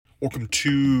Welcome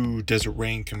to Desert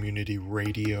Rain Community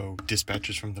Radio,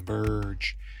 Dispatches from the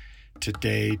Verge.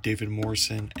 Today, David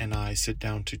Morrison and I sit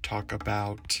down to talk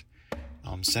about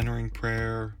centering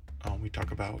prayer. We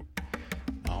talk about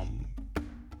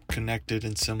connected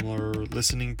and similar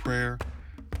listening prayer.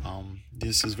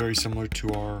 This is very similar to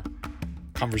our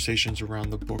conversations around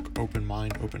the book Open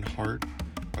Mind, Open Heart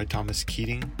by Thomas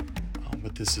Keating.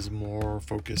 But this is more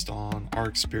focused on our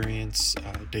experience,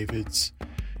 David's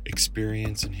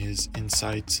experience and his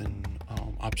insights and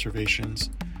observations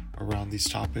around these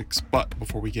topics. But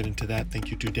before we get into that,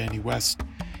 thank you to Danny West.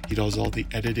 He does all the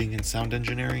editing and sound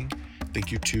engineering.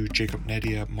 Thank you to Jacob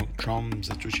Nedia at Monk Drums.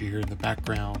 That's what you hear in the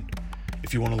background.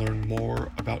 If you want to learn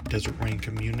more about Desert Rain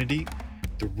Community,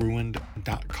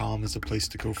 theruined.com is a place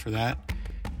to go for that.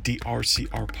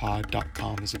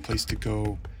 drcrpod.com is a place to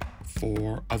go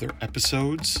for other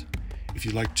episodes. If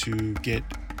you'd like to get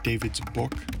David's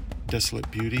book, Desolate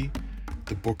Beauty,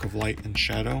 The Book of Light and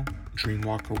Shadow,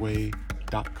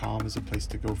 dreamwalkaway.com is a place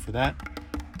to go for that.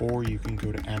 Or you can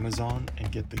go to Amazon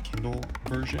and get the Kindle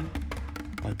version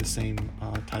by the same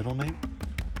title name.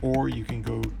 Or you can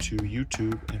go to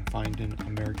YouTube and find an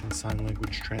American Sign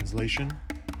Language translation.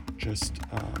 Just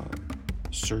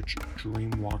search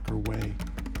Dreamwalker Way.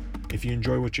 If you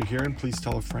enjoy what you're hearing, please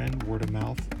tell a friend. Word of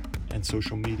mouth and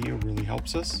social media really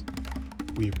helps us.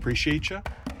 We appreciate you,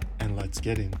 and let's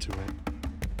get into it.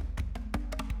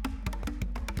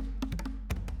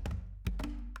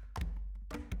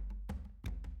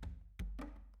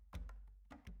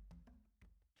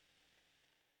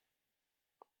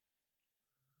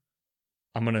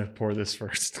 I'm going to pour this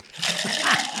first.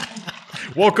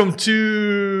 Welcome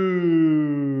to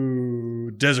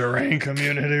Desert Rain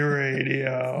Community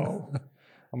Radio.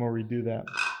 I'm going to redo that.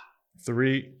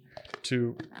 3,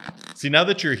 2. See, now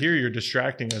that you're here, you're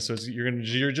distracting us. So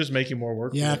you're just making more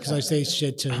work. Yeah, because I say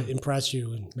shit to impress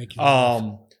you and make you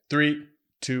laugh. 3,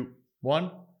 2,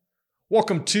 1.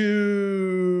 Welcome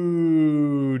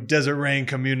to Desert Rain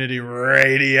Community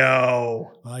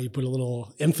Radio. You put a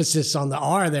little emphasis on the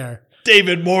R there.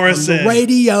 David Morrison. The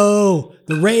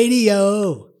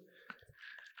radio.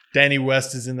 Danny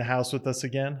West is in the house with us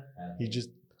again. He just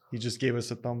gave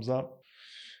us a thumbs up.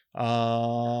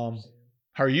 How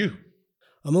are you?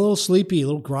 I'm a little sleepy, a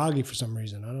little groggy for some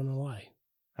reason. I don't know why.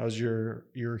 How's your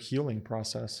healing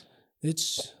process?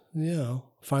 It's,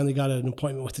 finally got an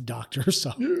appointment with the doctor.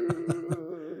 So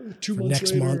 2 months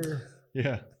next later. month.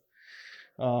 Yeah.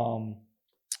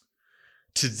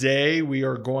 Today we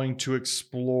are going to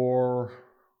explore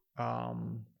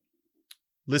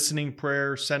listening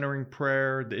prayer, centering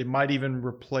prayer. It might even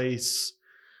replace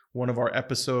one of our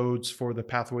episodes for the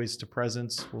Pathways to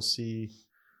Presence. We'll see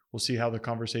how the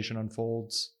conversation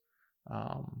unfolds.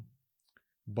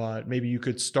 But maybe you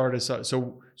could start us up.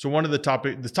 So one of the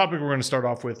topic we're going to start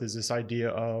off with is this idea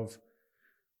of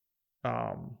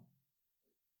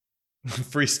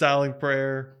freestyling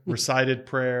prayer, recited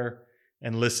prayer,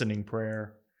 and listening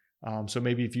prayer. So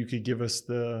maybe if you could give us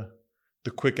the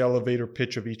quick elevator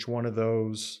pitch of each one of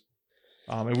those.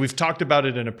 And we've talked about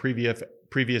it in a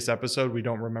previous episode. We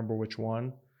don't remember which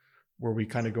one, where we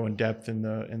kind of go in depth in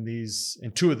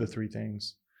two of the three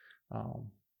things.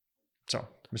 So,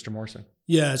 Mr. Morrison.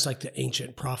 Yeah, it's like the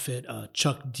ancient prophet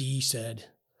Chuck D said,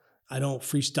 "I don't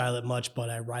freestyle it much,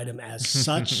 but I write them as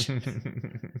such."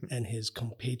 And his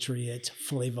compatriot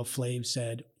Flava Flav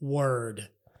said, "Word."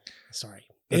 Sorry.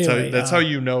 That's how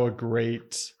you know a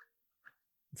great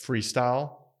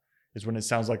freestyle is when it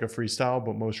sounds like a freestyle,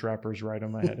 but most rappers write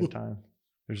them ahead of time.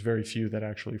 There's very few that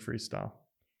actually freestyle.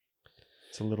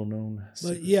 It's a little known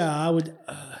secret. But yeah, I would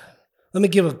let me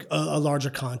give a larger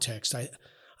context. I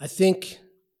think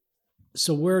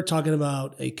so. We're talking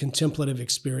about a contemplative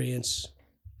experience,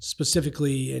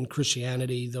 specifically in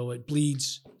Christianity, though it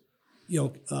bleeds.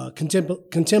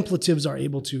 Contemplatives are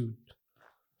able to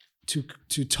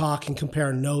talk and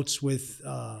compare notes with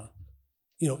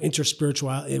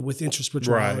interspirituality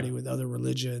right. with other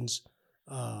religions.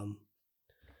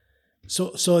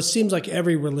 So it seems like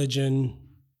every religion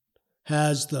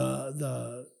has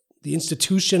the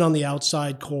institution on the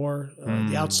outside core,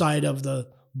 the outside of the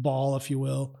ball, if you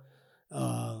will.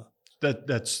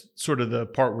 That's sort of the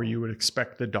part where you would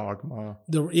expect the dogma.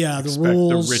 The rules,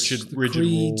 the rigid creeds,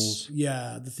 rules.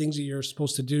 Yeah, the things that you're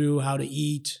supposed to do, how to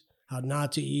eat, how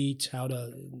not to eat, how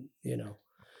to,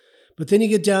 But then you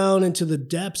get down into the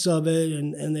depths of it,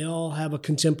 and they all have a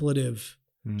contemplative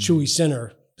chewy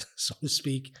center, so to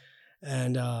speak,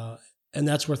 and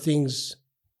that's where things,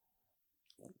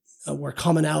 where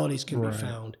commonalities can be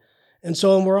found. And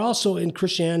we're also in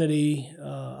Christianity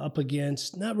up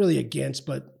against, not really against,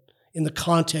 but in the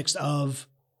context of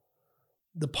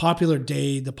the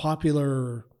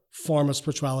popular form of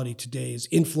spirituality today is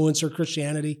influencer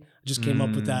Christianity. I just came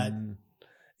up with that.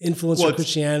 Influencer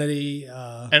Christianity.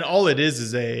 And all it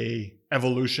is a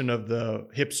evolution of the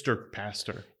hipster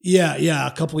pastor. Yeah.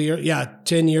 A couple of years. Yeah.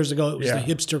 10 years ago, it was the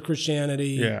hipster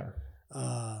Christianity. Yeah.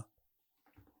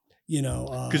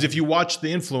 Because if you watch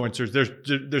the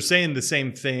influencers, they're saying the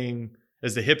same thing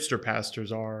as the hipster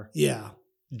pastors are. Yeah.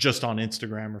 Just on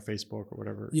Instagram or Facebook or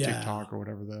whatever, TikTok or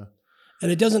whatever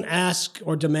and it doesn't ask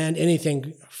or demand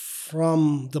anything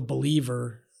from the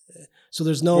believer. So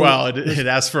there's no... Well, it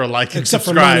asks for a like and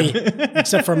subscribe.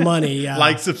 Except for money, yeah.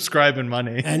 Like, subscribe, and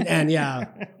money. And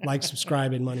like,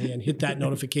 subscribe, and money, and hit that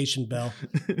notification bell.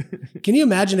 Can you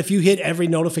imagine if you hit every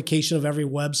notification of every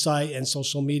website and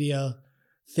social media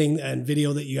thing and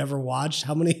video that you ever watched?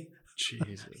 How many?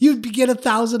 Jesus. You'd get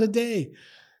 1,000 a day.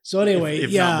 So anyway,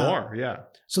 if not more, yeah.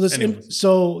 So this,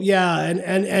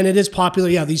 and it is popular.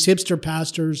 Yeah, these hipster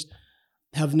pastors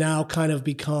have now kind of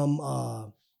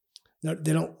become...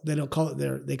 They don't call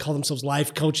it they call themselves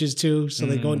life coaches too. So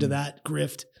they go into that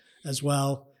grift as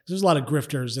well. There's a lot of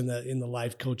grifters in the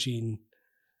life coaching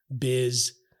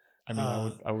biz. I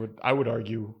mean, I would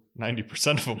argue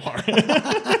 90% of them are.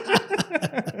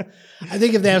 I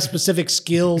think if they have specific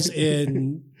skills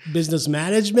in business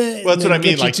management, well, that's what I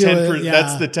mean. Like 10%,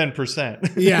 that's the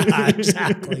 10%. Yeah,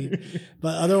 exactly.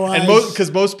 But otherwise, and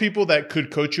because most people that could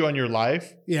coach you on your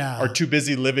life, are too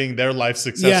busy living their life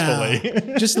successfully.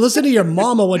 Yeah. Just listen to your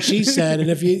mama what she said, and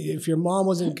if your mom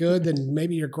wasn't good, then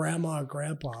maybe your grandma or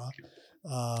grandpa.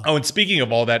 And speaking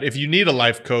of all that, if you need a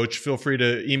life coach, feel free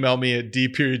to email me at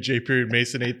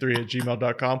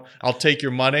d.j.mason83@gmail.com. I'll take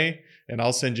your money and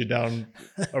I'll send you down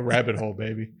a rabbit hole,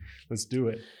 baby. Let's do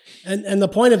it. And the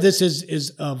point of this is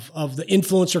of the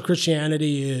influencer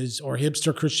Christianity or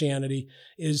hipster Christianity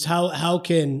is how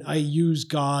can I use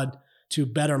God to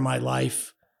better my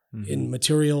life in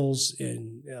materials,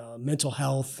 in mental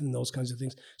health, and those kinds of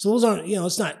things. So those aren't,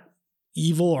 it's not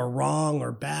evil or wrong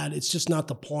or bad. It's just not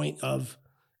the point of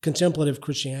contemplative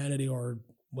Christianity or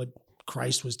what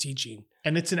Christ was teaching.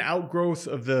 And it's an outgrowth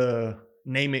of the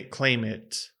name it, claim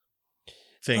it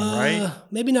thing, right?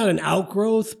 Maybe not an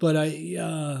outgrowth, but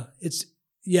it's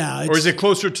or is it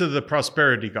closer to the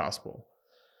prosperity gospel?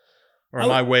 Or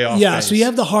am I way off? Yeah, so you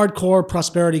have the hardcore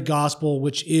prosperity gospel,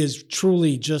 which is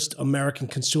truly just American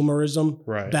consumerism,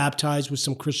 baptized with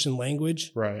some Christian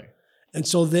language. Right. And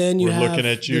so then we're looking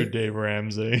at you, Dave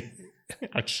Ramsey.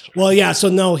 Well, yeah. So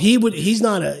no, he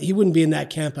wouldn't be in that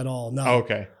camp at all. No.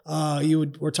 Okay.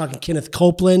 We're talking Kenneth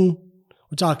Copeland.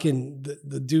 We're talking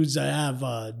the dudes that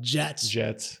have jets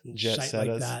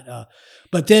like that.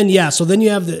 But then, so then you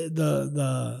have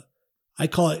the I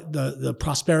call it the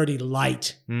prosperity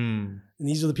light. And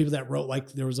these are the people that wrote,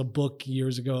 like, there was a book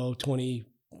 20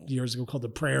 years ago called The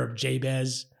Prayer of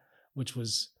Jabez, which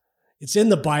was, it's in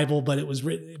the Bible, but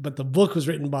the book was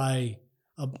written by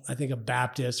I think a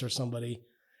Baptist or somebody.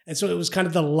 And so it was kind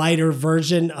of the lighter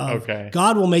version of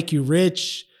God will make you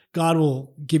rich. God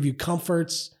will give you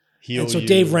comforts. Heal and so you.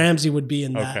 Dave Ramsey would be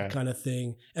in that kind of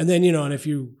thing. And then, and if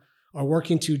you are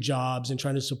working 2 jobs and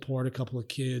trying to support a couple of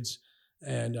kids,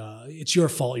 and it's your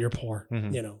fault you're poor,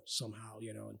 somehow,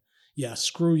 and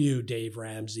screw you, Dave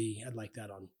Ramsey. I'd like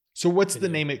that on. So what's the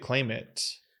name it, claim it?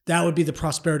 That would be the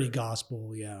prosperity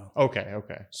gospel. Yeah.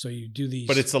 Okay. So you do these,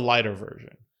 but it's the lighter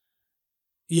version.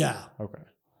 Yeah. Okay.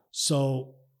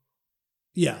 So,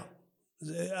 yeah.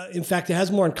 In fact, it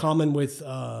has more in common with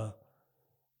the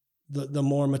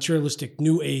more materialistic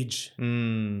New Age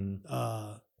things.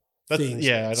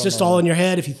 It's just all in your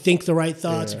head. If you think the right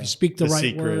thoughts, if you speak the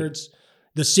right words.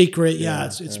 The secret,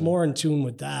 it's more in tune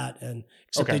with that, and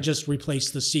except they just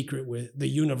replace the secret with the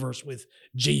universe with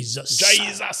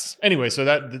Jesus. Anyway, so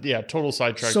that total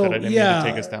sidetrack that I didn't mean to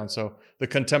take us down. So the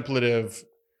contemplative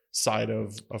side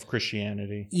of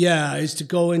Christianity, is to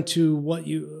go into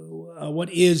what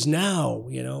is now,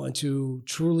 and to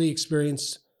truly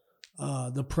experience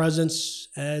the presence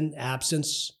and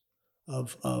absence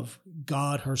of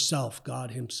God herself,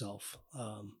 God Himself.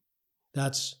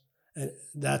 That's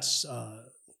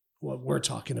what we're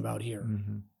talking about here.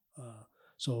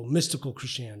 So mystical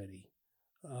Christianity,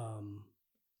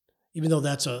 even though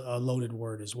that's a loaded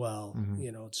word as well,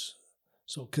 it's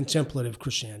so contemplative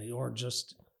Christianity or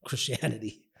just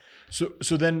Christianity.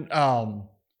 So then,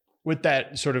 with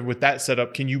that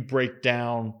setup, can you break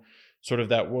down sort of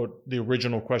the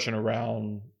original question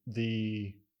around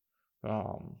the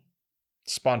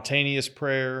spontaneous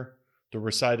prayer, the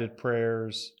recited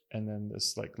prayers, and then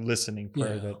this like listening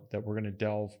prayer that we're going to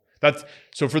delve.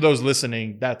 So for those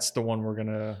listening, that's the one we're going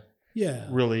to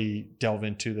really delve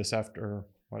into this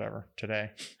whatever,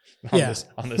 today, Yeah.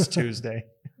 on this Tuesday,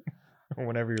 or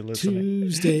whenever you're listening.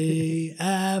 Tuesday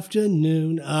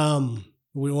afternoon.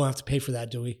 We won't have to pay for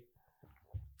that, do we?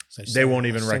 They won't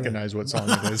even recognize what song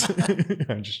it is.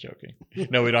 I'm just joking.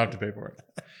 No, we don't have to pay for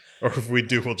it. Or if we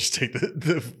do, we'll just take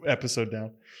the episode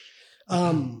down.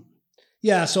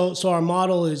 Yeah. So our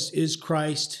model is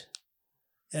Christ,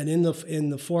 and in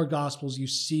the four Gospels, you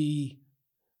see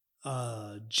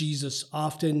Jesus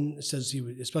often says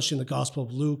especially in the Gospel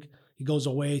of Luke, he goes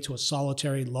away to a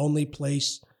solitary, lonely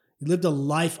place. He lived a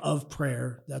life of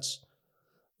prayer. That's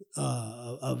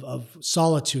of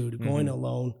solitude, going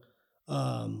alone.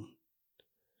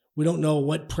 We don't know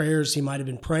what prayers he might have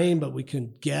been praying, but we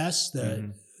can guess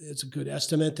that it's a good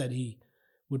estimate that he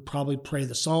would probably pray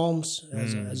the Psalms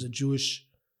as a Jewish,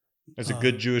 as a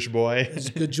good Jewish boy,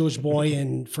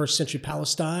 in first century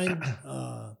Palestine,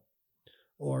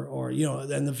 or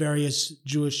and the various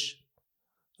Jewish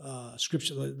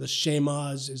scripture, the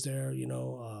Shemas is there,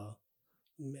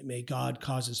 may God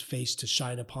cause his face to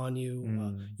shine upon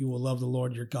you. You will love the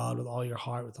Lord your God with all your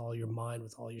heart, with all your mind,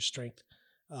 with all your strength.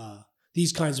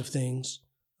 These kinds of things.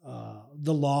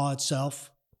 The law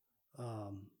itself.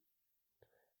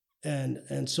 And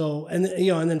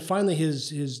then finally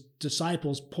his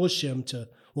disciples push him to,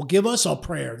 well, give us a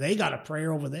prayer. They got a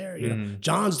prayer over there.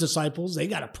 John's disciples, they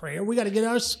got a prayer. We got to get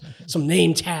us some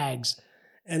name tags.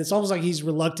 And it's almost like he's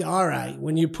reluctant. All right,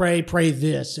 when you pray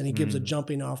this. And he gives a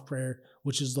jumping off prayer,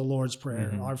 which is the Lord's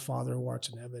Prayer. Our Father who art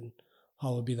in heaven,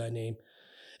 hallowed be thy name.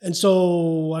 And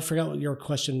so I forgot what your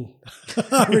question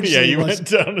yeah, you was. went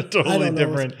down a totally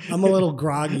different. I'm a little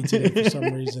groggy today for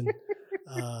some reason.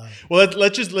 Well,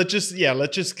 let's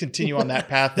just continue on that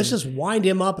path. Let's just wind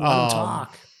him up and let him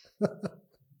talk.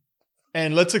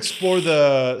 And let's explore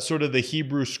the sort of the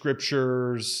Hebrew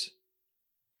scriptures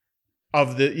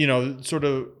of the, sort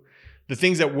of the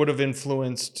things that would have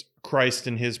influenced Christ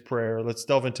in his prayer. Let's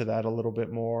delve into that a little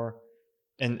bit more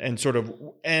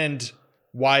and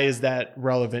why is that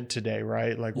relevant today,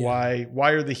 right? Like why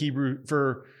are the Hebrew,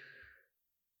 for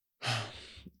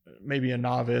maybe a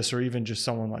novice or even just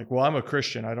someone like, well, I'm a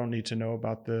Christian, I don't need to know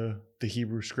about the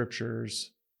Hebrew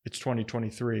scriptures. It's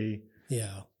 2023.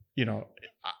 Yeah.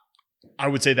 I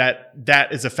would say that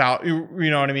is a foul, you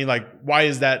know what I mean? Like, why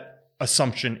is that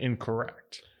assumption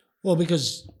incorrect? Well,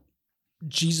 because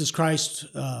Jesus Christ,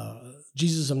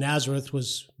 Jesus of Nazareth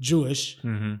was Jewish.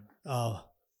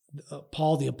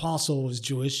 Paul the Apostle was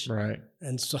Jewish. Right.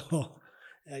 And so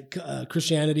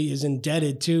Christianity is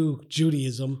indebted to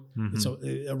Judaism. So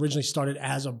it originally started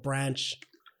as a branch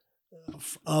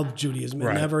of Judaism.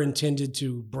 It never intended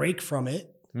to break from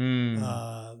it.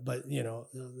 But,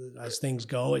 as things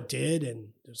go, it did. And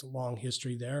there's a long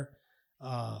history there.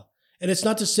 And it's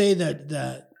not to say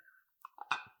that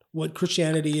what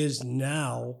Christianity is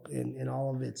now in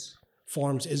all of its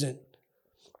forms isn't,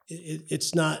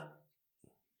 it's not,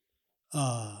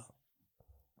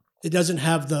 it doesn't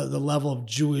have the level of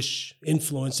Jewish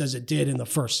influence as it did in the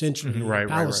first century in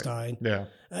Palestine. Right.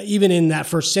 Yeah. Even in that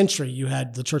first century, you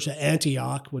had the church at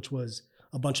Antioch, which was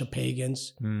a bunch of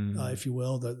pagans, if you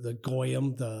will, the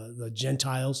Goyim, the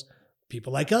Gentiles,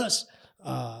 people like us.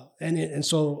 And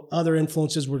so other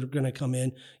influences were going to come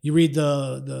in. You read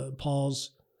the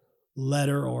Paul's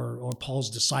letter or Paul's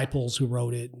disciples who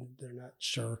wrote it. They're not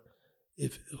sure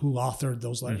who authored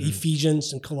those letters.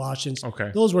 Ephesians and Colossians.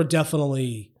 Okay. Those were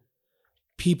definitely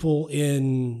people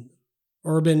in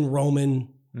urban Roman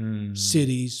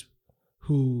cities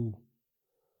who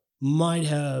might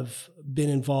have been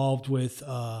involved with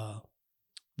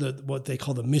what they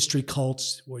call the mystery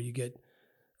cults, where you get,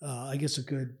 I guess a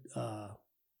good,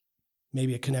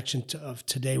 maybe a connection of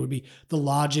today would be the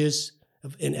lodges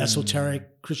in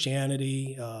esoteric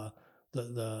Christianity,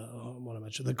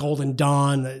 the Golden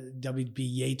Dawn that W.B.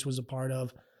 Yeats was a part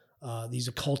of, these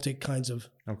occultic kinds of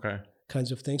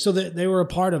things. So they were a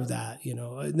part of that,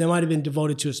 They might have been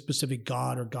devoted to a specific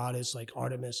god or goddess like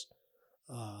Artemis,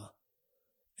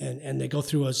 and they go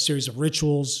through a series of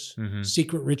rituals,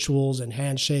 secret rituals and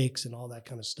handshakes and all that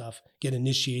kind of stuff, get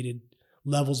initiated,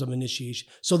 levels of initiation.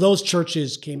 So those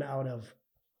churches came out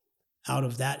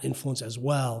of that influence as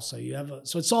well. So you have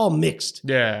so it's all mixed.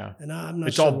 Yeah. And I'm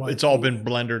not sure it's all been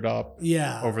blended up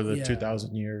over the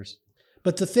 2,000 years.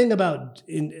 But the thing about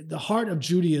in the heart of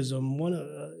Judaism, one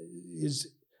is,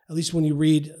 at least when you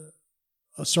read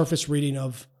a surface reading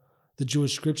of the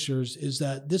Jewish scriptures, is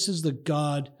that this is the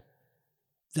God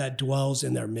that dwells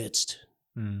in their midst.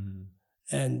 And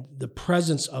the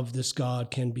presence of this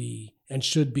God can be and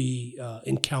should be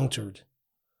encountered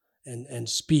and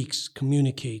speaks,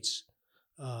 communicates,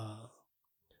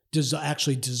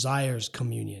 actually desires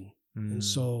communion. And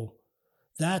so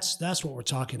That's what we're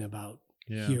talking about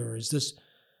Yeah. here. Is this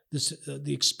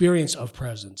the experience of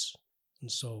presence,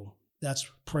 and so that's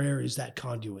prayer is that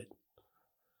conduit.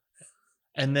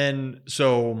 And then,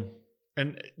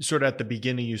 and sort of at the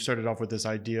beginning, you started off with this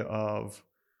idea of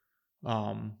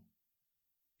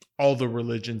all the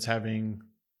religions having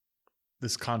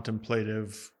this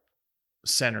contemplative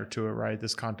center to it, right?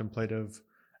 This contemplative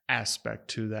aspect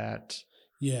to that.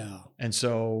 Yeah. And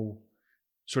so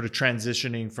sort of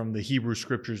transitioning from the Hebrew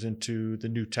scriptures into the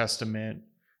New Testament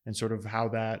and sort of how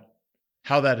that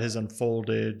has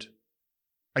unfolded,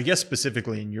 I guess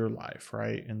specifically in your life,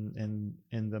 right? In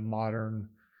the modern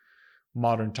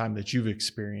time that you've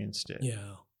experienced it.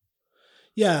 Yeah.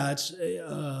 Yeah, it's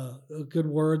a good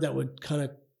word that would kind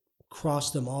of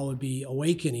cross them all would be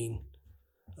awakening.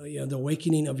 The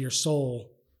awakening of your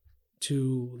soul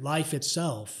to life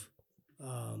itself,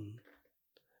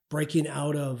 breaking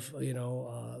out of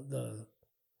the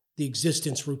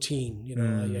existence routine.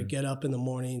 I get up in the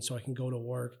morning so I can go to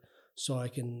work, so I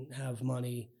can have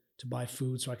money to buy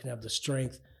food, so I can have the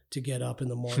strength to get up in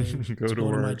the morning to go to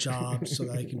my job, so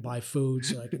that I can buy food,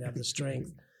 so I can have the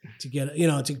strength to get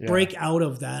break out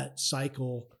of that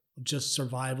cycle of just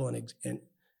survival and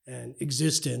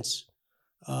existence,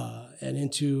 and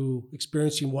into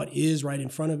experiencing what is right in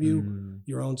front of you,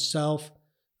 your own self.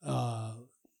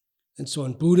 And so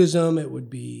in Buddhism, it would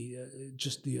be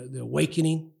just the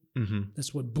awakening. Mm-hmm.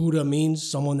 That's what Buddha means,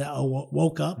 someone that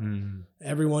woke up. Mm-hmm.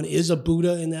 Everyone is a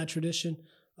Buddha in that tradition.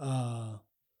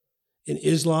 In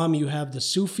Islam, you have the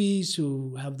Sufis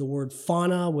who have the word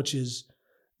fana, which is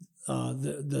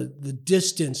the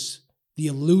distance, the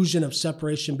illusion of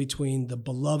separation between the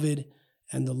beloved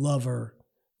and the lover,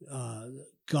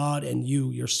 God and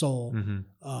you, your soul,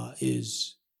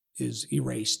 is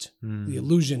erased. The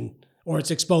illusion, or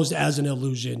it's exposed as an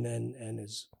illusion and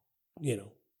is,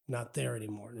 not there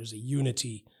anymore. There's a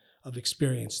unity of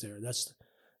experience there. That's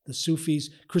the Sufis.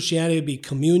 Christianity would be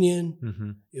communion.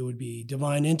 Mm-hmm. It would be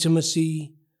divine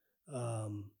intimacy.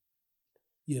 And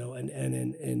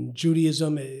in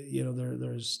Judaism,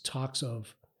 there's talks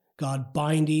of God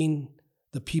binding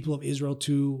the people of Israel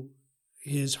to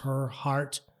her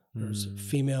heart. There's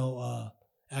female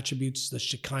attributes, the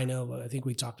Shekinah. I think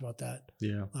we talked about that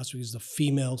last week, is the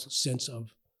female sense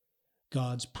of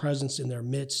God's presence in their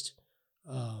midst.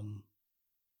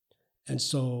 And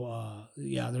so,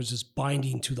 there's this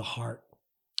binding to the heart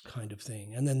kind of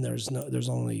thing. And then there's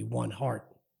only one heart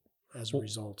as a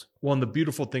result. Well, and the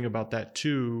beautiful thing about that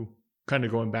too, kind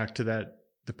of going back to that,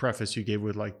 the preface you gave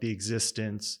with like the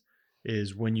existence,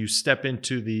 is when you step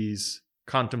into these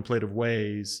contemplative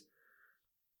ways,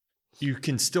 you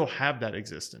can still have that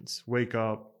existence. Wake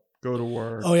up, go to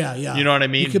work. Oh yeah, yeah. You know what I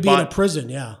mean? You could be in a prison,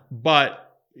 yeah.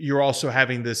 But you're also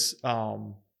having this,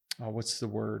 what's the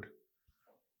word?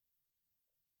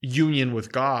 Union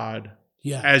with God.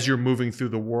 Yeah. As you're moving through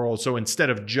the world. So instead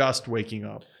of just waking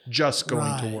up, just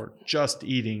going to work, just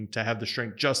eating to have the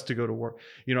strength, just to go to work,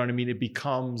 you know what I mean? It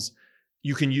becomes,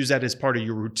 you can use that as part of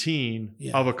your routine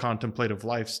of a contemplative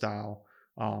lifestyle,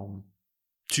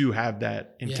 to have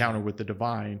that encounter with the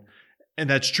divine. And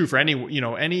that's true for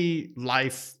any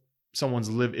life someone's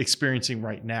experiencing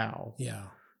right now. Yeah.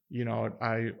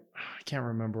 I can't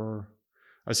remember.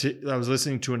 I was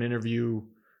listening to an interview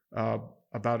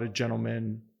about a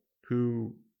gentleman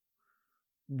who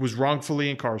was wrongfully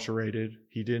incarcerated.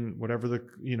 He didn't, I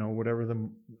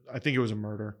think it was a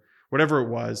murder, whatever it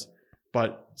was,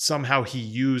 but somehow he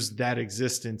used that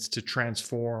existence to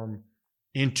transform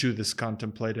into this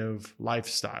contemplative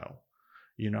lifestyle,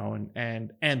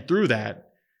 and through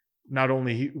that, not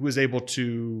only he was able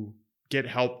to get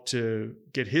help to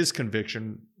get his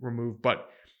conviction removed, but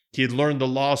he had learned the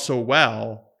law so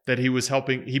well that he was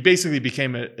helping. He basically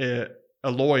became a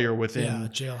lawyer within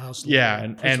jailhouse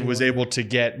lawyer, and was able to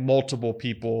get multiple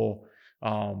people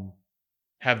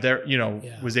have their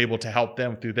was able to help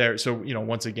them through their, so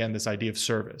once again, this idea of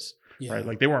service, right?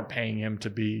 Like they weren't paying him to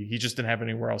be, he just didn't have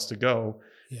anywhere else to go.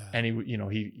 And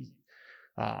he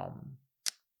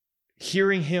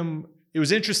hearing him, it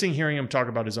was interesting hearing him talk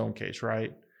about his own case,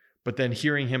 right? But then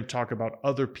hearing him talk about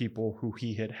other people who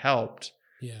he had helped,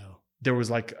 there was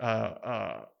like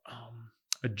a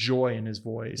joy in his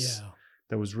voice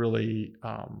that was really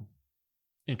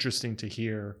interesting to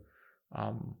hear.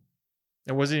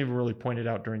 It wasn't even really pointed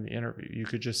out during the interview. You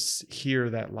could just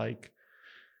hear that like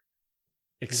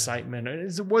excitement.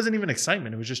 It wasn't even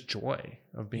excitement. It was just joy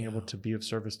of being able to be of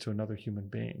service to another human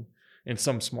being in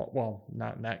some small, well,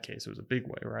 not in that case. It was a big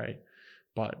way, right?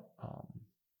 But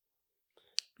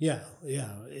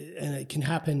and it can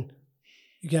happen.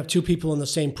 You can have two people in the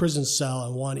same prison cell,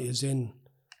 and one is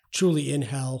truly in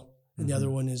hell, and the other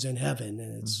one is in heaven.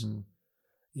 And it's,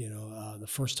 the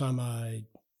first time I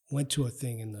went to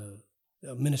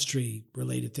a ministry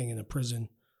related thing in a prison,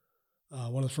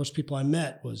 one of the first people I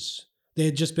met they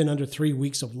had just been under 3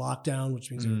 weeks of lockdown,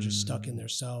 which means they were just stuck in their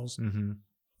cells.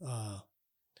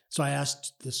 So I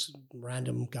asked this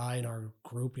random guy in our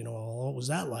group, what was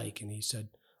that like? And he said,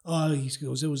 it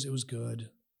was good.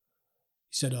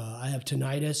 He said, I have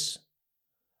tinnitus.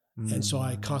 And so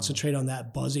I concentrate on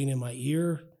that buzzing in my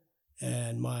ear,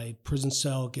 and my prison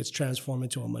cell gets transformed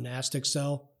into a monastic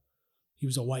cell.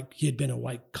 He had been a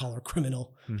white collar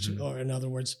criminal, or in other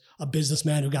words, a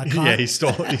businessman who got caught. Yeah,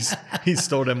 he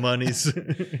stole them monies.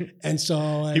 And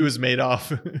so he was made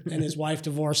off. And his wife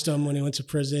divorced him when he went to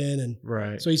prison. And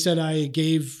right. So he said, I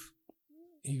gave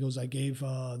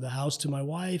the house to my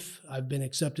wife. I've been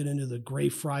accepted into the Grey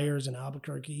Friars in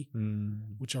Albuquerque,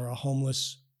 which are a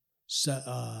homeless set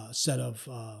of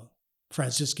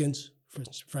Franciscan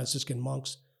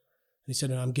monks. And he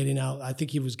said, I'm getting out. I think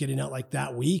he was getting out like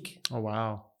that week. Oh,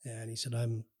 wow. And he said,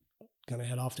 I'm going to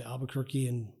head off to Albuquerque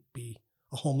and be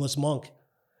a homeless monk.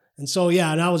 And so,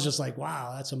 and I was just like,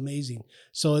 wow, that's amazing.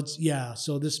 So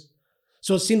so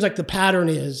it seems like the pattern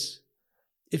is,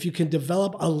 if you can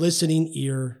develop a listening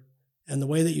ear, and the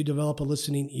way that you develop a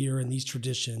listening ear in these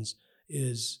traditions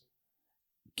is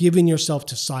giving yourself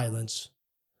to silence.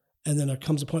 And then there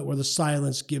comes a point where the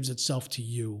silence gives itself to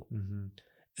you.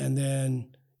 And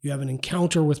then you have an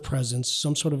encounter with presence,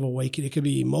 some sort of awakening. It could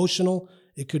be emotional.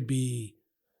 It could be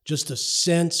just a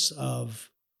sense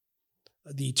of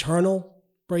the eternal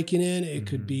breaking in. It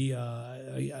could be,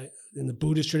 in the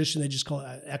Buddhist tradition, they just call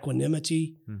it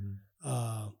equanimity.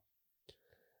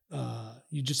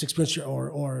 You just experience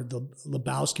or the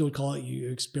Lebowski would call it, you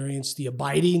experience the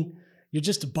abiding. You're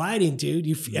just abiding, dude.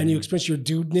 And you experience your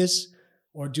dudeness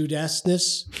or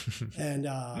dudesness and,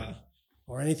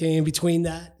 or anything in between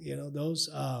that, those.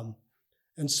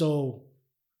 And so,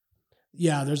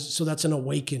 so that's an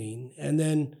awakening. And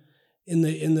then in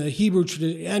the Hebrew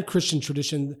tradition and Christian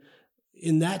tradition,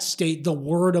 in that state, the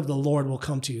word of the Lord will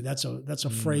come to you. That's a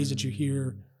phrase that you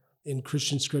hear in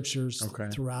Christian scriptures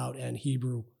throughout, and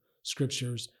Hebrew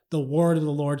scriptures. The word of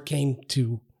the Lord came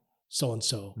to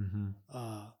so-and-so,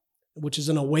 which is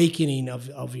an awakening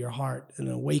of your heart,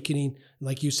 an awakening,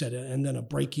 like you said, and then a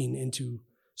breaking into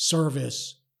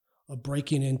service, a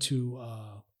breaking into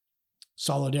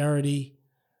solidarity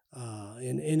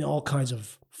in all kinds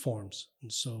of forms.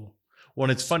 And so, well,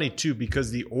 and it's funny too, because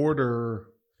the order,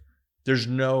 there's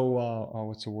no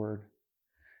what's the word?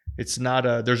 There's not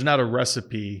a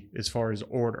recipe as far as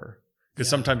order, because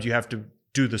sometimes you have to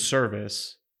do the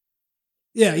service.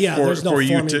 There's no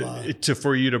formula.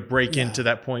 For you to break into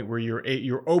that point where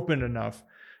you're open enough.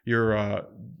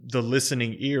 The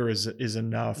listening ear is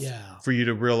enough for you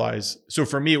to realize. So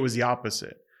for me, it was the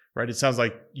opposite, right? It sounds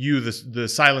like the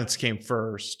silence came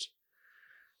first.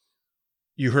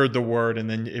 You heard the word, and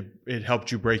then it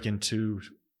helped you break into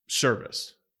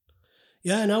service.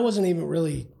 Yeah, and I wasn't even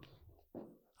really.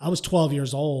 I was 12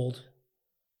 years old,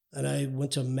 and I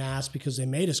went to mass because they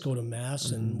made us go to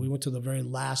mass, and we went to the very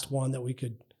last one that we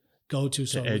could go to.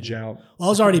 So edge out. Well,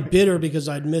 I was already bitter because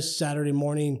I'd missed Saturday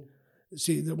morning.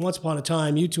 See, once upon a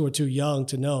time, you two are too young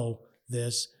to know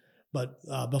this, but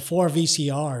before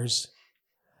VCRs,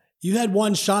 you had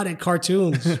one shot at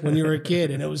cartoons when you were a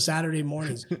kid, and it was Saturday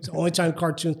mornings. It's the only time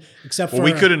cartoons, except for...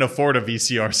 we couldn't afford a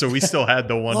VCR, so we still had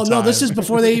the one time. No, this is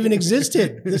before they even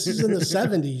existed. This is in the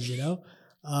 70s,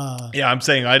 I'm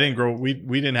saying I didn't grow... We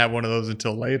didn't have one of those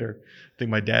until later. I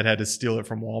think my dad had to steal it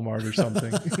from Walmart or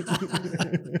something.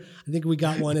 I think we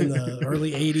got one in the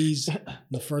early 80s.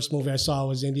 The first movie I saw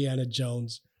was Indiana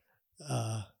Jones,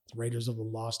 Raiders of the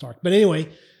Lost Ark. But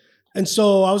anyway... And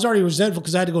so I was already resentful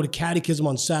because I had to go to catechism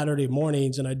on Saturday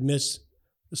mornings, and I'd miss,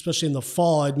 especially in the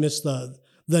fall, I'd miss the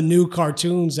new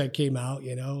cartoons that came out,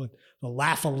 the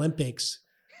Laugh Olympics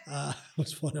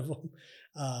was one of them.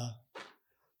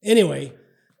 Anyway,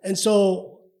 and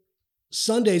so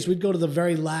Sundays we'd go to the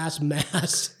very last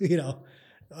mass,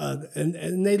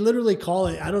 and they literally call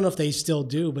it, I don't know if they still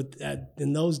do, but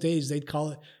in those days they'd call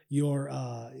it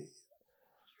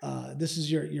this is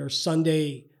your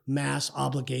Sunday mass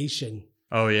obligation.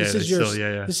 Oh yeah,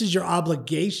 this is your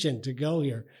obligation to go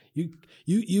here.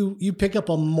 You pick up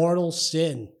a mortal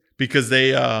sin because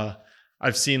they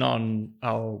I've seen on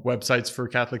websites for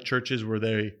Catholic churches where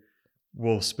they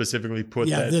will specifically put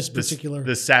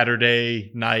this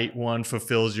Saturday night one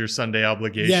fulfills your Sunday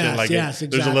obligation. Exactly.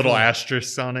 There's a little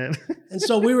asterisk on it. And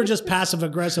so we were just passive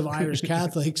aggressive Irish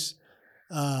Catholics,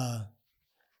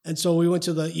 and so we went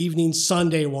to the evening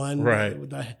Sunday one, right?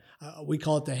 We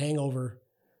call it the hangover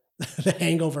the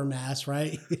hangover mass,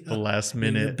 right? The last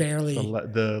minute, barely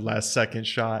the last second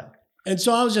shot. And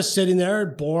so I was just sitting there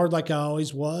bored like I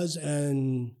always was,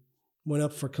 and went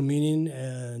up for communion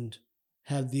and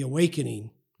had the awakening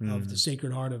of the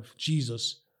Sacred Heart of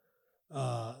Jesus.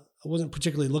 I wasn't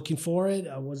particularly looking for it.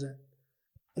 I wasn't.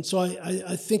 And so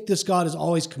I think this God is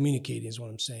always communicating is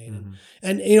what I'm saying.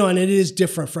 And and it is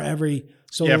different for every.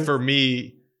 So yeah, for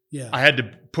me, yeah, I had to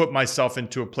put myself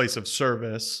into a place of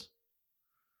service.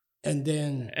 And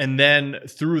then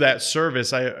through that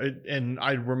service,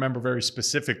 I remember very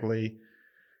specifically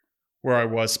where I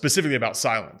was specifically about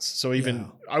silence. So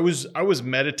even I was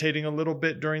meditating a little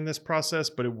bit during this process,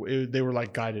 but they were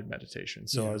like guided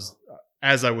meditations. So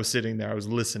as I was sitting there, I was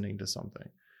listening to something.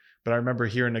 But I remember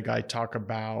hearing a guy talk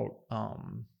about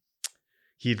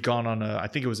he'd gone on I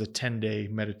think it was a 10-day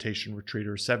meditation retreat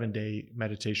or a 7-day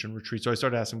meditation retreat. So I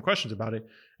started asking him questions about it,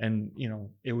 and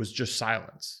it was just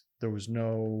silence. There was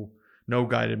no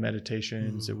guided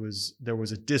meditations. There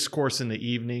was a discourse in the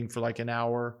evening for like an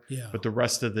hour, but the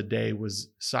rest of the day was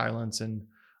silence. And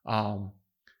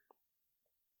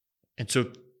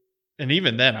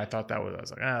even then I thought I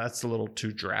was like, that's a little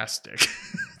too drastic.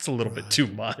 It's a little bit too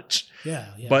much. Yeah.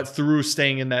 But through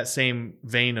staying in that same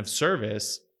vein of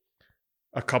service,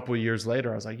 a couple of years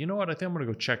later, I was like, you know what? I think I'm going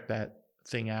to go check that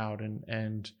thing out.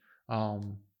 And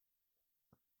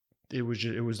it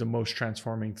was the most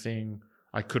transforming thing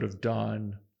I could have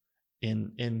done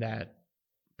in that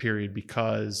period,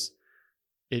 because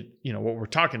it, what we're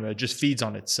talking about, it just feeds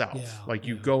on itself.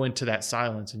 You go into that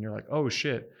silence and you're like, oh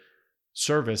shit,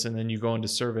 service. And then you go into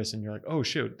service and you're like, oh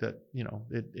shit, that,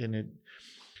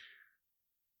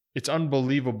 it's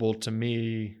unbelievable to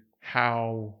me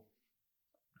how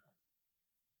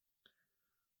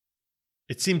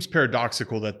it seems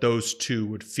paradoxical that those two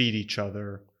would feed each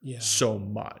other so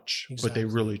much, but they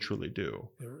really truly do.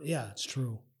 Yeah, it's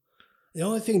true. The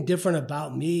only thing different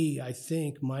about me, I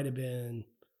think,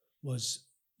 was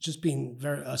just being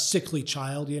a sickly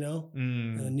child, a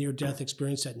near-death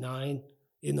experience at 9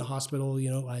 in the hospital.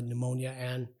 I had pneumonia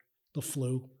and the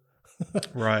flu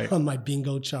right on my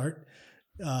bingo chart.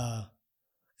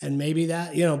 And maybe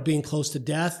that, being close to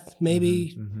death,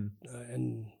 maybe,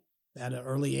 and at an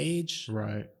early age.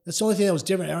 Right. That's the only thing that was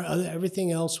different.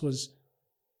 Everything else was,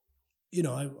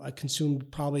 I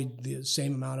consumed probably the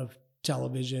same amount of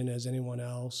television as anyone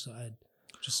else. I had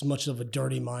just as much of a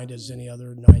dirty mind as any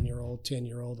other 9-year-old,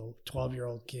 10-year-old, or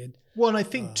 12-year-old kid. Well, and I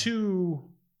think too,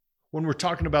 when we're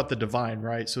talking about the divine,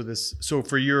 right? So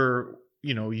for your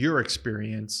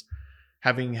experience,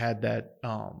 having had that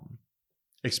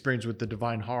experience with the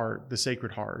divine heart, the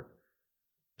Sacred Heart,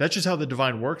 that's just how the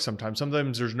divine works sometimes.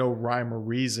 Sometimes there's no rhyme or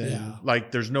reason. Yeah.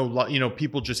 Like there's no,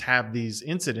 people just have these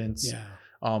incidents,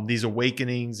 these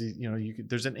awakenings,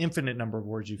 there's an infinite number of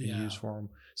words you can use for them.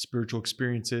 Spiritual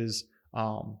experiences,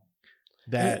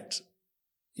 it's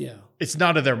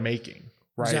not of their making,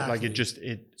 right? Exactly. Like it's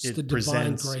the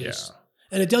presents divine grace.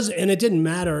 Yeah. And it didn't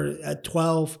matter at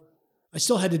 12. I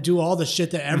still had to do all the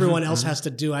shit that everyone else has to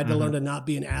do. I had to learn to not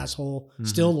be an asshole,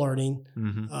 still learning,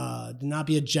 to not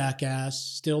be a jackass,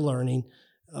 still learning.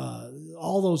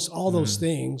 All those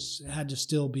things had to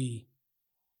still be,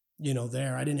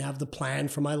 there. I didn't have the plan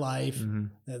for my life.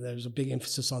 There's a big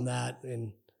emphasis on that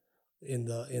in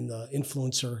the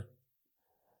influencer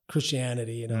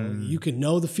Christianity. You can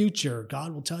know the future.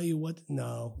 God will tell you what.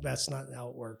 No, that's not how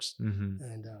it works.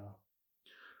 And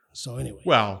so anyway.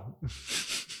 Well.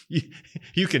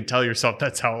 You can tell yourself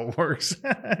that's how it works.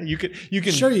 you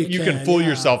can fool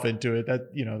yourself into it.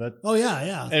 That. Oh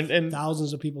yeah. And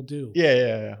thousands of people do.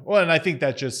 Yeah. Well, and I think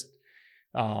that just,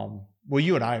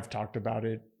 you and I have talked about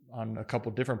it on a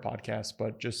couple different podcasts,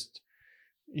 but just,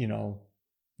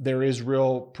 there is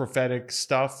real prophetic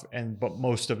stuff, but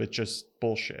most of it just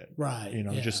bullshit. Right.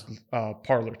 Just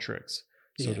parlor tricks,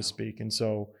 so to speak. And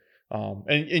so,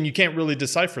 and you can't really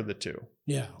decipher the two.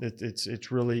 Yeah.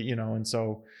 It's really, and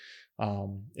so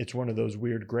it's one of those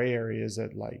weird gray areas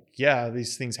that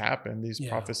these things happen, these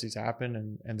prophecies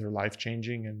happen and they're life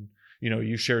changing. And,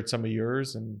 you shared some of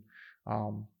yours and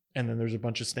then there's a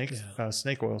bunch of snake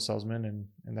oil salesmen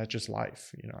and that's just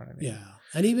life. You know what I mean? Yeah.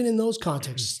 And even in those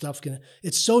contexts,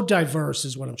 it's so diverse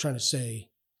is what I'm trying to say.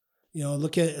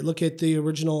 Look at the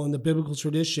original in the biblical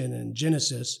tradition in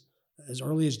Genesis. As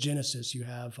early as Genesis, you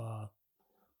have,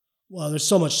 there's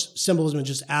so much symbolism in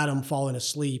just Adam falling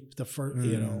asleep. The first,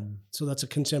 so that's a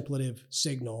contemplative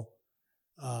signal.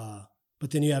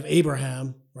 But then you have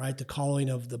Abraham, right? The calling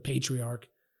of the patriarch,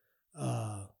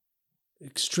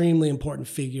 extremely important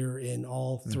figure in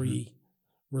all three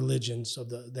religions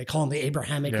they call them the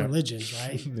Abrahamic religions,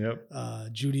 right? Yep.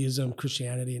 Judaism,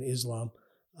 Christianity, and Islam.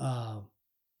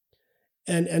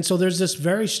 And so there's this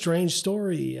very strange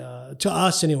story to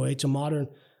us anyway, to modern,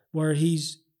 where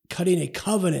he's cutting a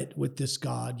covenant with this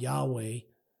God, Yahweh.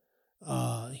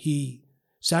 He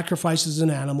sacrifices an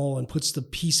animal and puts the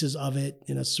pieces of it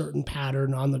in a certain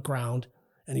pattern on the ground,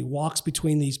 and he walks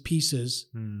between these pieces.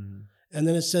 And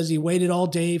then it says he waited all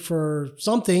day for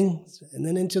something, and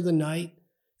then into the night,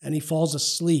 and he falls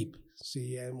asleep.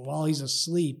 See, and while he's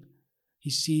asleep, he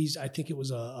sees, I think it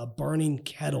was a burning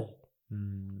kettle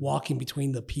walking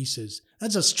between the pieces.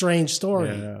 That's a strange story.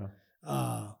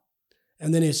 Yeah.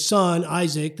 And then his son,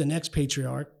 Isaac, the next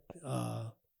patriarch,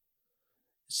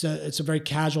 so it's a very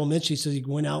casual mention. He says he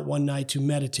went out one night to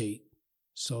meditate.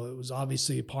 So it was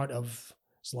obviously a part of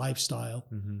his lifestyle.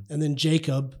 And then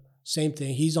Jacob, same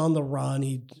thing. He's on the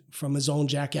run. From his own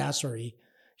jackassery.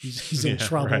 He's in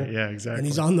trouble. Right. Yeah, exactly. And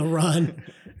he's on the run,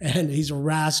 and he's a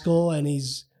rascal, and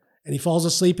he falls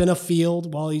asleep in a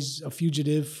field while he's a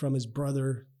fugitive from his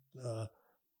brother.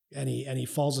 And he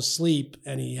falls asleep,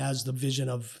 and he has the vision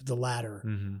of the ladder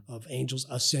of angels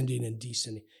ascending and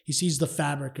descending. He sees the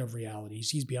fabric of reality. He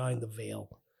sees behind the veil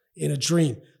in a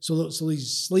dream. So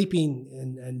these sleeping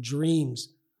and dreams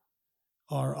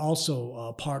are also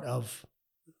a part of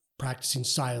practicing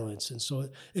silence. And so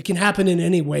it can happen in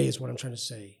any way is what I'm trying to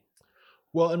say.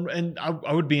 Well, and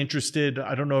I would be interested,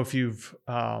 I don't know if you've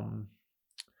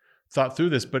thought through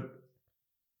this, but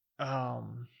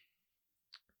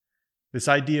this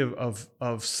idea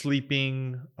of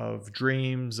sleeping, of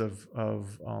dreams, of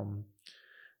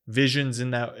visions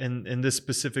in this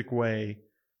specific way,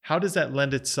 how does that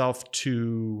lend itself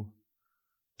to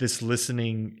this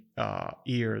listening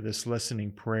ear, this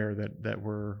listening prayer that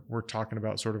we're talking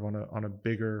about, sort of on a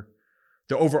bigger,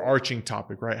 the overarching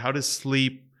topic, right? How does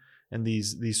sleep and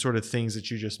these sort of things that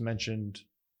you just mentioned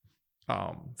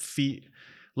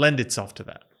lend itself to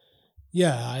that?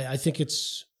 Yeah, I think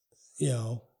it's,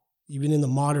 even in the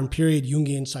modern period,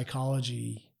 Jungian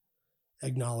psychology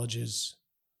acknowledges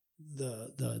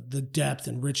the depth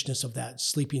and richness of that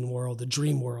sleeping world, the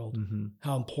dream world,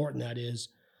 how important that is.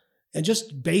 And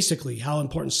just basically how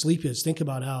important sleep is. Think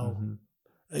about how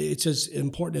it's as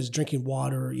important as drinking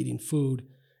water or eating food.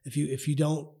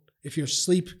 If your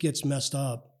sleep gets messed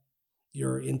up,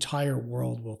 your entire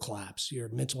world will collapse. Your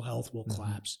mental health will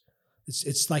collapse.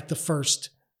 It's like the first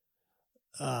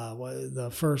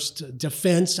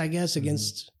defense, I guess,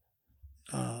 against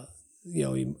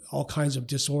all kinds of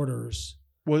disorders.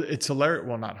 Well, it's hilarious.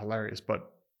 Well, not hilarious,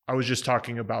 but I was just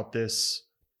talking about this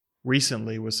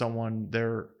recently with someone.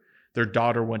 Their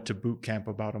daughter went to boot camp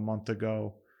about a month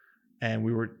ago, and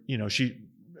we were,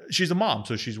 she's a mom,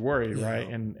 so she's worried, right?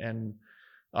 And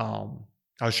I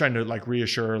was trying to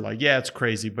reassure her, yeah, it's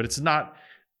crazy, but it's not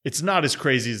as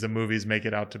crazy as the movies make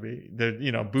it out to be.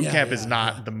 Boot camp is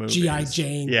not the movies. G.I.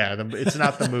 Jane. Yeah, it's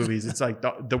not the movies. It's like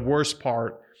the worst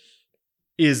part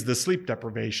is the sleep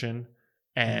deprivation,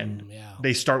 and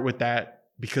they start with that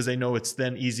because they know it's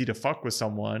then easy to fuck with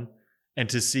someone. And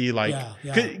to see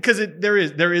because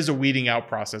there is a weeding out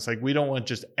process. We don't want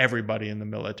just everybody in the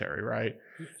military, right?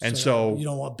 And so you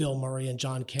don't want Bill Murray and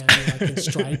John Candy in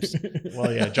Stripes.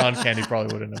 Well, yeah, John Candy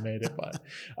probably wouldn't have made it, but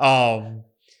Harold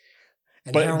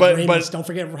Ramis, don't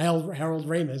forget Harold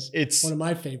Ramis. It's one of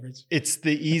my favorites. It's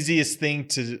the easiest thing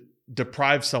to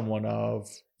deprive someone of.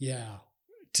 Yeah.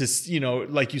 To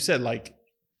like you said,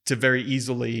 to very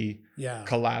easily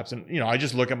collapse. And, I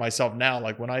just look at myself now,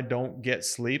 when I don't get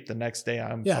sleep, the next day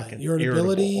I'm fucking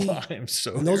irritability. I'm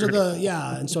so and those irritable.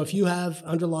 And so if you have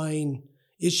underlying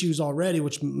issues already,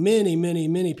 which many, many,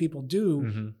 many people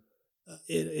do,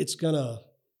 it's gonna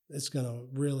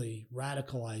really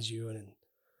radicalize you and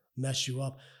mess you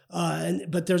up.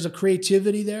 But there's a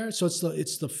creativity there. So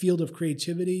it's the field of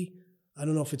creativity. I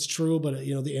don't know if it's true, but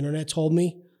the internet told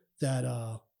me that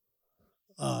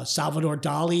Salvador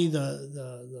Dali,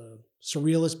 the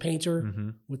surrealist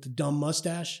painter with the dumb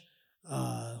mustache,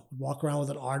 would walk around with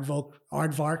an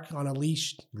aardvark on a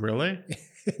leash. Really?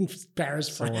 In Paris,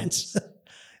 France.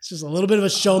 It's just a little bit of a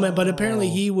showman, but apparently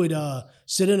he would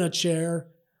sit in a chair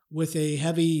with a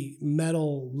heavy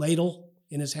metal ladle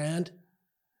in his hand,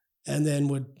 and then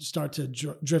would start to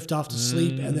drift off to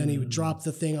sleep, and then he would drop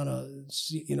the thing on a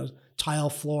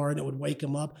tile floor, and it would wake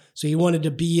him up. So he wanted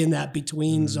to be in that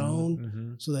between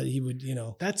zone, so that he would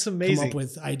that's amazing, come up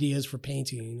with ideas for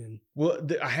painting.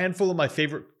 And a handful of my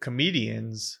favorite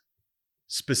comedians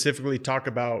specifically talk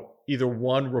about either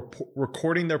one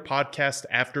recording their podcast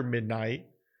after midnight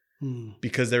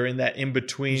because they're in that in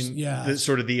between, the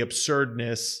sort of the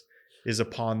absurdness is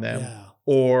upon them,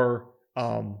 or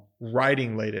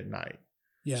writing late at night.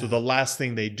 So the last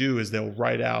thing they do is they'll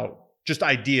write out just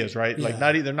ideas, right?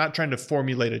 They're not trying to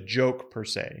formulate a joke per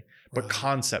se, but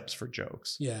concepts for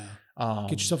jokes. Yeah.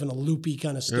 Get yourself in a loopy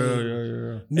kind of state.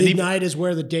 Yeah. Midnight is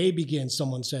where the day begins,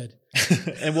 someone said.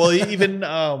 And well, even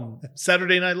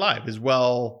Saturday Night Live is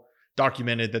well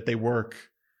documented that they work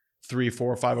 3,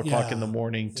 4, 5 o'clock in the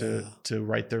morning to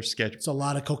write their sketch. It's a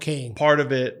lot of cocaine. Part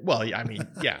of it, well, I mean,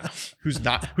 yeah. Who's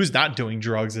not doing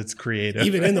drugs? It's creative.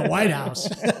 Even in the White House.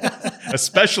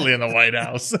 Especially in the White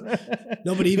House.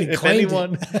 Nobody even claimed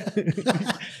it.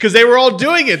 Because they were all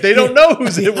doing it. They don't know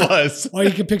whose it was. Or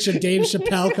you can picture Dave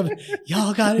Chappelle coming,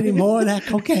 y'all got any more of that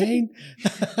cocaine?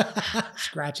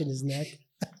 Scratching his neck.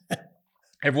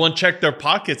 Everyone checked their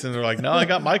pockets and they're like, no, I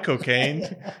got my cocaine.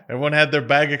 Everyone had their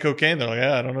bag of cocaine. They're like,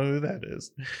 yeah, I don't know who that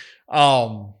is.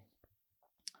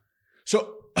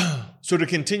 So to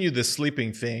continue this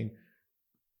sleeping thing,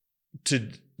 to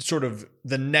sort of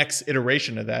the next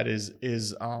iteration of that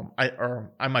is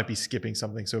I might be skipping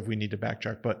something. So if we need to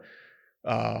backtrack, but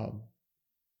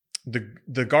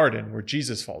the garden where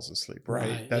Jesus falls asleep,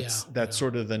 right? That's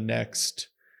sort of the next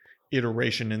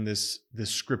iteration in this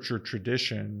scripture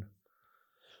tradition.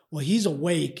 Well, he's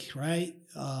awake, right?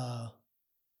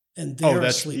 And they're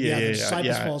asleep. The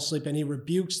disciples fall asleep, and he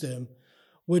rebukes them,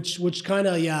 which kind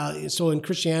of, So in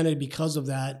Christianity, because of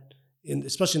that,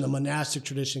 especially in the monastic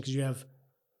tradition, because you have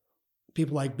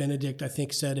people like Benedict, I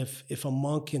think, said if a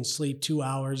monk can sleep 2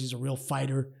 hours, he's a real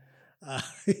fighter.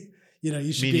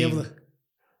 You should be able to.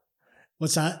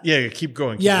 What's that? Yeah, keep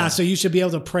going. So you should be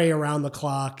able to pray around the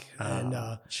clock, and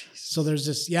so there's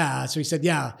this. So he said,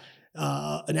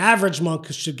 an average monk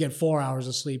should get 4 hours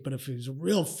of sleep, but if he's a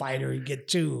real fighter, he'd get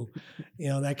 2.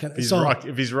 That kind of.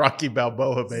 If he's Rocky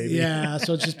Balboa, baby. Yeah,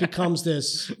 so it just becomes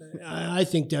this. I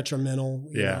think detrimental.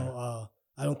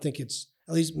 I don't think it's,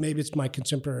 at least maybe it's my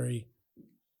contemporary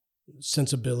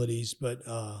sensibilities, but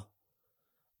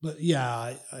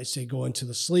I say go into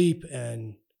the sleep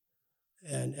and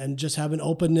just have an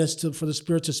openness for the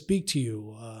Spirit to speak to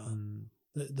you.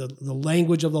 The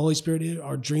language of the Holy Spirit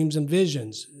are dreams and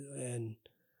visions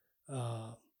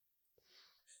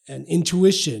and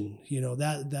intuition,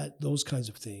 that those kinds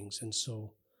of things. And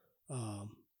so,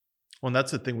 and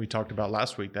that's the thing we talked about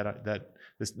last week, that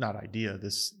this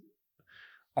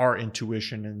our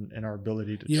intuition and our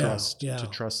ability to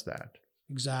trust that.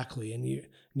 Exactly. And you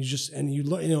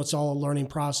learn, it's all a learning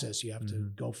process. You have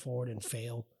to go forward and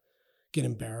fail, get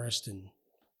embarrassed, and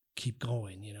keep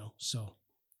going, so.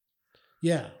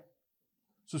 Yeah.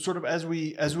 So sort of as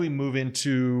we move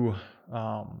into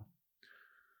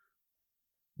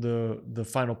the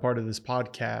final part of this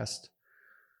podcast,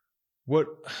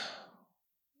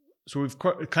 so we've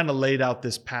kind of laid out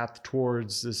this path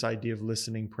towards this idea of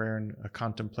listening prayer and a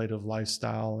contemplative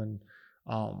lifestyle, and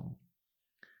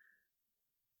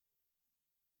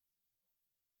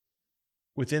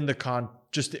within the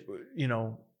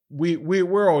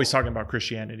we're always talking about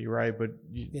Christianity, right? But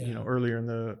earlier in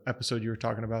the episode, you were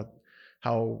talking about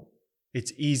how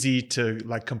it's easy to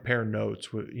compare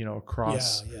notes with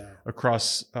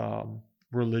across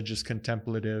religious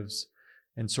contemplatives,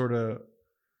 and sort of,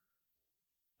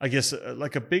 I guess,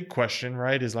 a big question,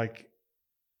 right, is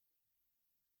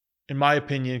in my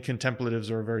opinion,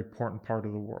 contemplatives are a very important part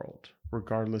of the world,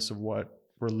 regardless of what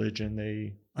religion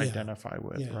they identify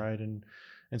with, right? And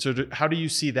so how do you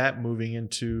see that moving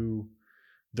into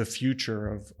the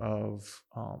future of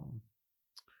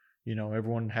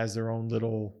everyone has their own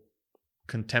little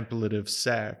contemplative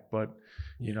sect, but,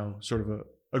 sort of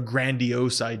a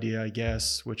grandiose idea, I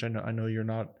guess, which I know you're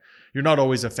not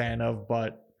always a fan of,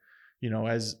 but,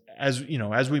 as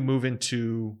we move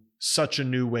into such a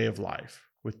new way of life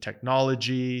with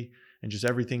technology and just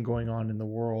everything going on in the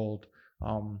world,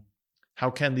 how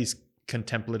can these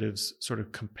contemplatives sort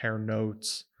of compare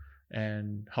notes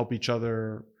and help each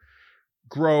other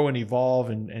grow and evolve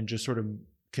and just sort of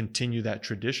continue that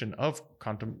tradition of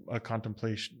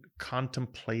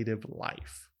contemplative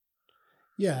life?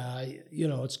 Yeah,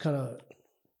 it's kind of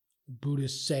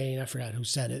Buddhist saying, I forgot who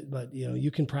said it, but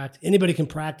anybody can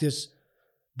practice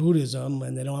Buddhism,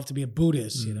 and they don't have to be a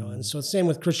Buddhist, and so same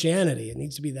with Christianity. It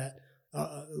needs to be that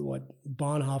what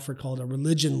Bonhoeffer called a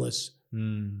religionless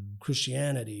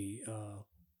Christianity,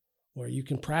 where you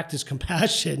can practice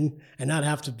compassion and not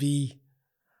have to be,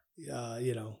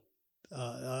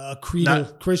 a creedal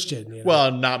Christian.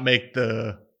 Well, not make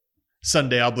the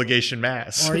Sunday obligation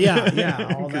mass. Or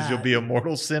all because you'll be a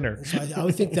mortal sinner. So I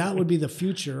would think that would be the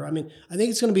future. I mean, I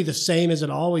think it's going to be the same as it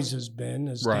always has been,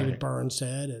 as David Byrne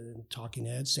said, and Talking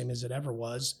Heads, same as it ever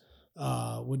was,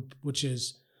 which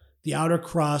is the outer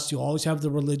crust. You always have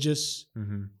the religious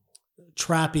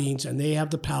trappings, and they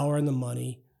have the power and the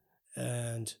money,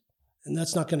 and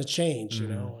that's not going to change,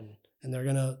 and they're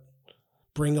going to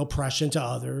bring oppression to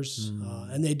others,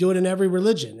 and they do it in every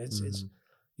religion. It's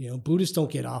Buddhists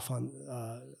don't get off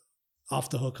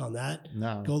the hook on that.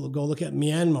 No. Go look at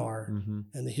Myanmar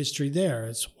and the history there.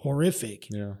 It's horrific.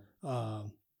 Yeah.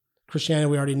 Christianity,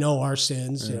 we already know our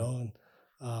sins, and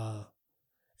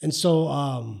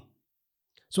so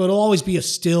it'll always be a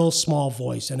still small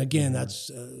voice. And again,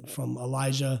 that's from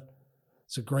Elijah.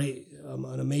 It's a great,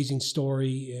 an amazing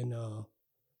story in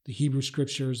the Hebrew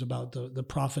scriptures about the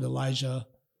prophet Elijah.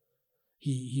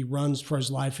 He runs for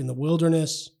his life in the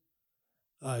wilderness,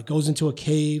 goes into a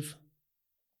cave,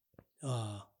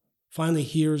 finally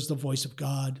hears the voice of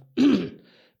God,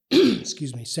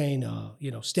 excuse me, saying,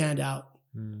 stand out,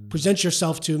 present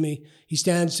yourself to me. He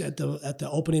stands at the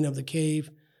opening of the cave,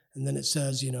 and then it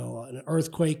says, an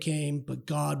earthquake came, but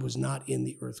God was not in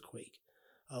the earthquake.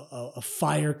 A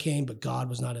fire came, but God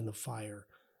was not in the fire.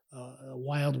 A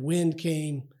wild wind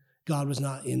came, God was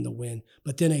not in the wind.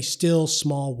 But then a still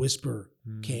small whisper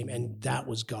came, and that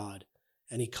was God.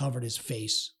 And he covered his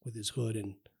face with his hood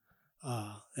and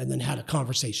then had a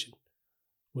conversation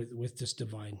with this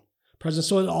divine presence.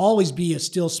 So it'll always be a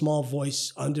still small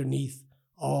voice underneath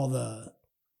all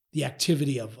the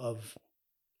activity of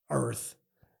earth,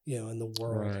 in the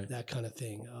world, right. That kind of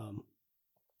thing.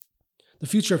 The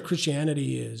future of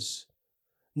Christianity is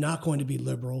not going to be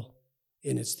liberal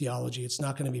in its theology. It's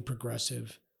not going to be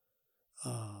progressive.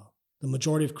 The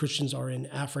majority of Christians are in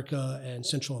Africa and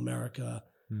Central America,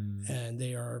 and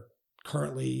they are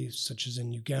currently, such as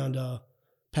in Uganda,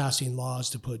 passing laws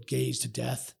to put gays to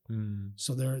death.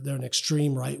 So they're an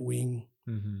extreme right-wing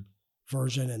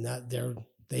version, and that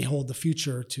they hold the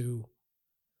future to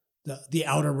the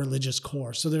outer religious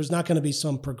core. So there's not going to be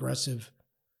some progressive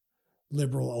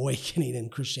liberal awakening in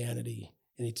Christianity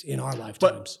in our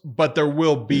lifetimes. But there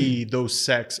will be those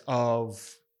sects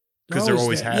of, because there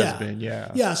always has been.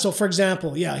 Yeah. So for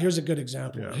example, here's a good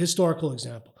example, a historical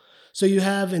example. So you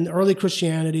have in early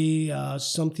Christianity,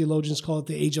 some theologians call it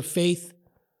the age of faith.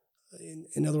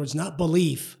 In other words, not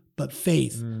belief, but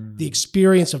faith. The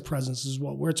experience of presence is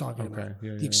what we're talking about.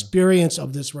 The experience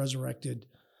of this resurrected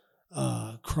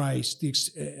Christ, the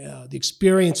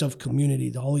experience of community,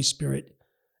 the Holy Spirit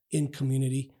in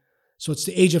community. So it's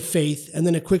the age of faith, and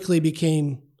then it quickly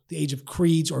became the age of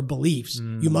creeds or beliefs.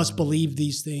 You must believe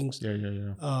these things.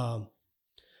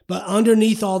 But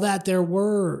underneath all that, there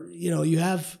were, you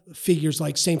have figures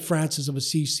like St. Francis of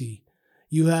Assisi.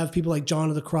 You have people like John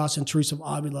of the Cross and Teresa of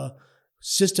Avila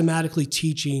systematically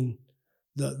teaching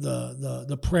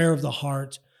the prayer of the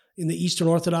heart. In the Eastern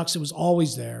Orthodox, it was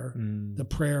always there. The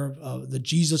prayer of the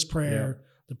Jesus prayer,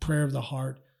 the prayer of the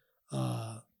heart.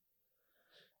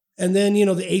 And then,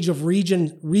 the age of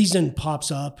reason pops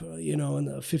up, in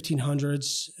the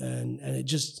 1500s,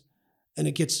 and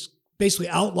it gets basically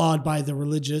outlawed by the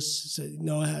religious. So,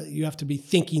 you have to be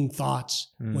thinking thoughts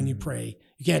when you pray.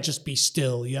 You can't just be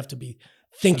still. You have to be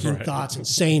thinking thoughts and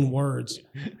saying words.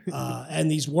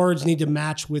 And these words need to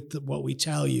match with what we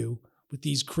tell you with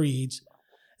these creeds.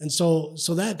 And so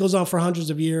that goes on for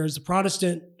hundreds of years. The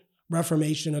Protestant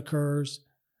Reformation occurs,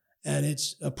 and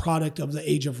it's a product of the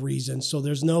age of reason. So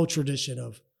there's no tradition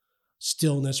of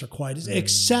stillness or quietness,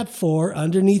 except for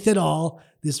underneath it all,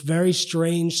 this very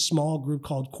strange small group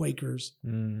called Quakers.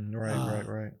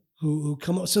 Right. Who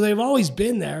come up. So they've always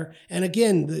been there. And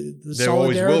again, the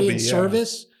solidarity and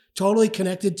service totally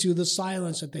connected to the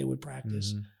silence that they would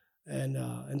practice.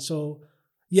 And so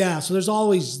there's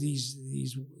always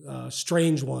these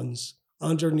strange ones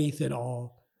underneath it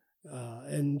all.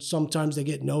 And sometimes they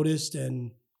get noticed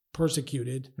and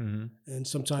persecuted. And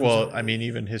sometimes... Well,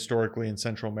 even historically in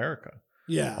Central America.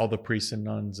 Yeah. All the priests and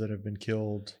nuns that have been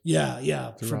killed.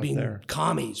 Yeah. For being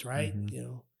commies, right? If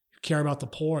you care about the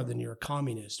poor, then you're a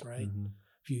communist, right?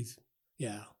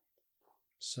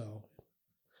 So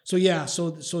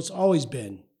it's always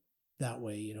been that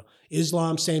way,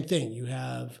 Islam, same thing. You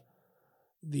have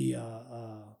the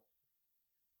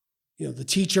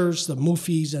teachers, the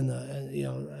mufis,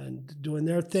 and doing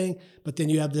their thing, but then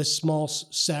you have this small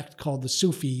sect called the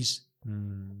Sufis,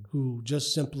 who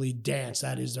just simply dance.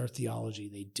 That is their theology.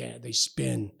 They dance, they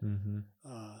spin,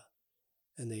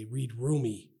 and they read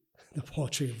Rumi, the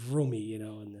poetry of Rumi,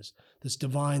 and this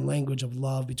divine language of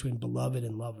love between beloved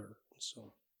and lover.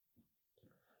 So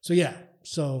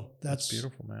that's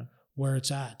beautiful, man. Where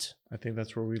it's at. I think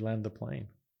that's where we land the plane.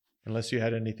 Unless you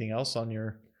had anything else on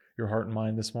your heart and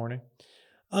mind this morning.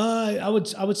 I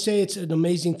would say it's an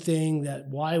amazing thing that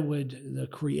why would the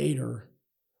Creator,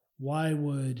 why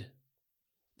would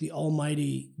the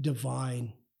Almighty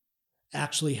Divine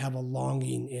actually have a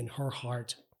longing in her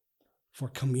heart for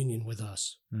communion with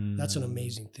us. That's an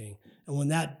amazing thing. And when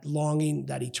that longing,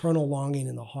 that eternal longing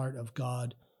in the heart of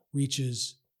God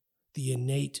reaches the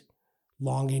innate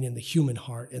longing in the human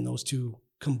heart, and those two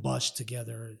combust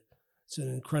together, it's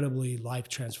an incredibly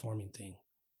life-transforming thing.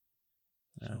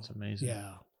 That's amazing.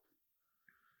 Yeah.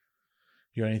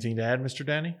 You got anything to add, Mr.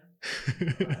 Danny?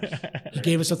 He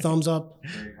gave us a thumbs up.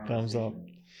 Thumbs up.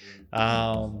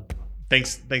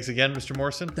 Thanks again, Mr.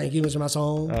 Morrison. Thank you, Mr.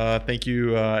 Masson. Thank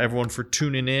you, everyone, for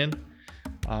tuning in.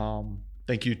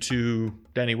 Thank you to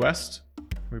Danny West.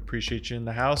 We appreciate you in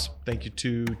the house. Thank you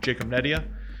to Jacob Nedia.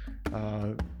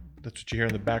 That's what you hear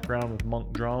in the background with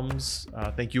Monk drums.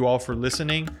 Thank you all for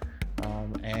listening.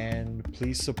 And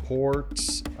please support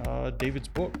David's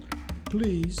book.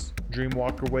 Please.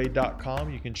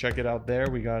 Dreamwalkerway.com. You can check it out there.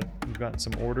 We've gotten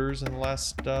some orders in the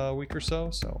last week or so.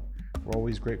 So we're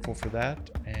always grateful for that.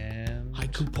 And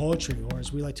haiku poetry, or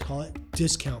as we like to call it,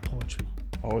 discount poetry.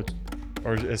 or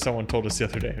as someone told us the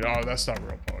other day, oh, that's not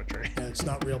real poetry. Yeah, it's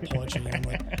not real poetry. I'm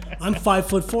like, I'm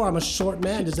 5'4". I'm a short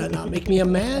man. Does that not make me a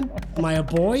man? Am I a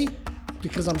boy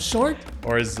because I'm short?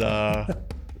 Or as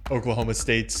Oklahoma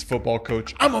State's football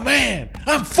coach, I'm a man.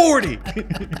 I'm 40.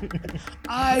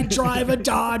 I drive a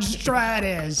Dodge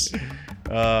Stratus.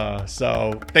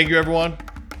 So thank you, everyone.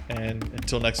 And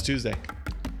until next Tuesday.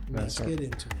 Let's get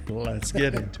into it. Let's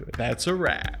get into it. That's a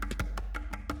wrap.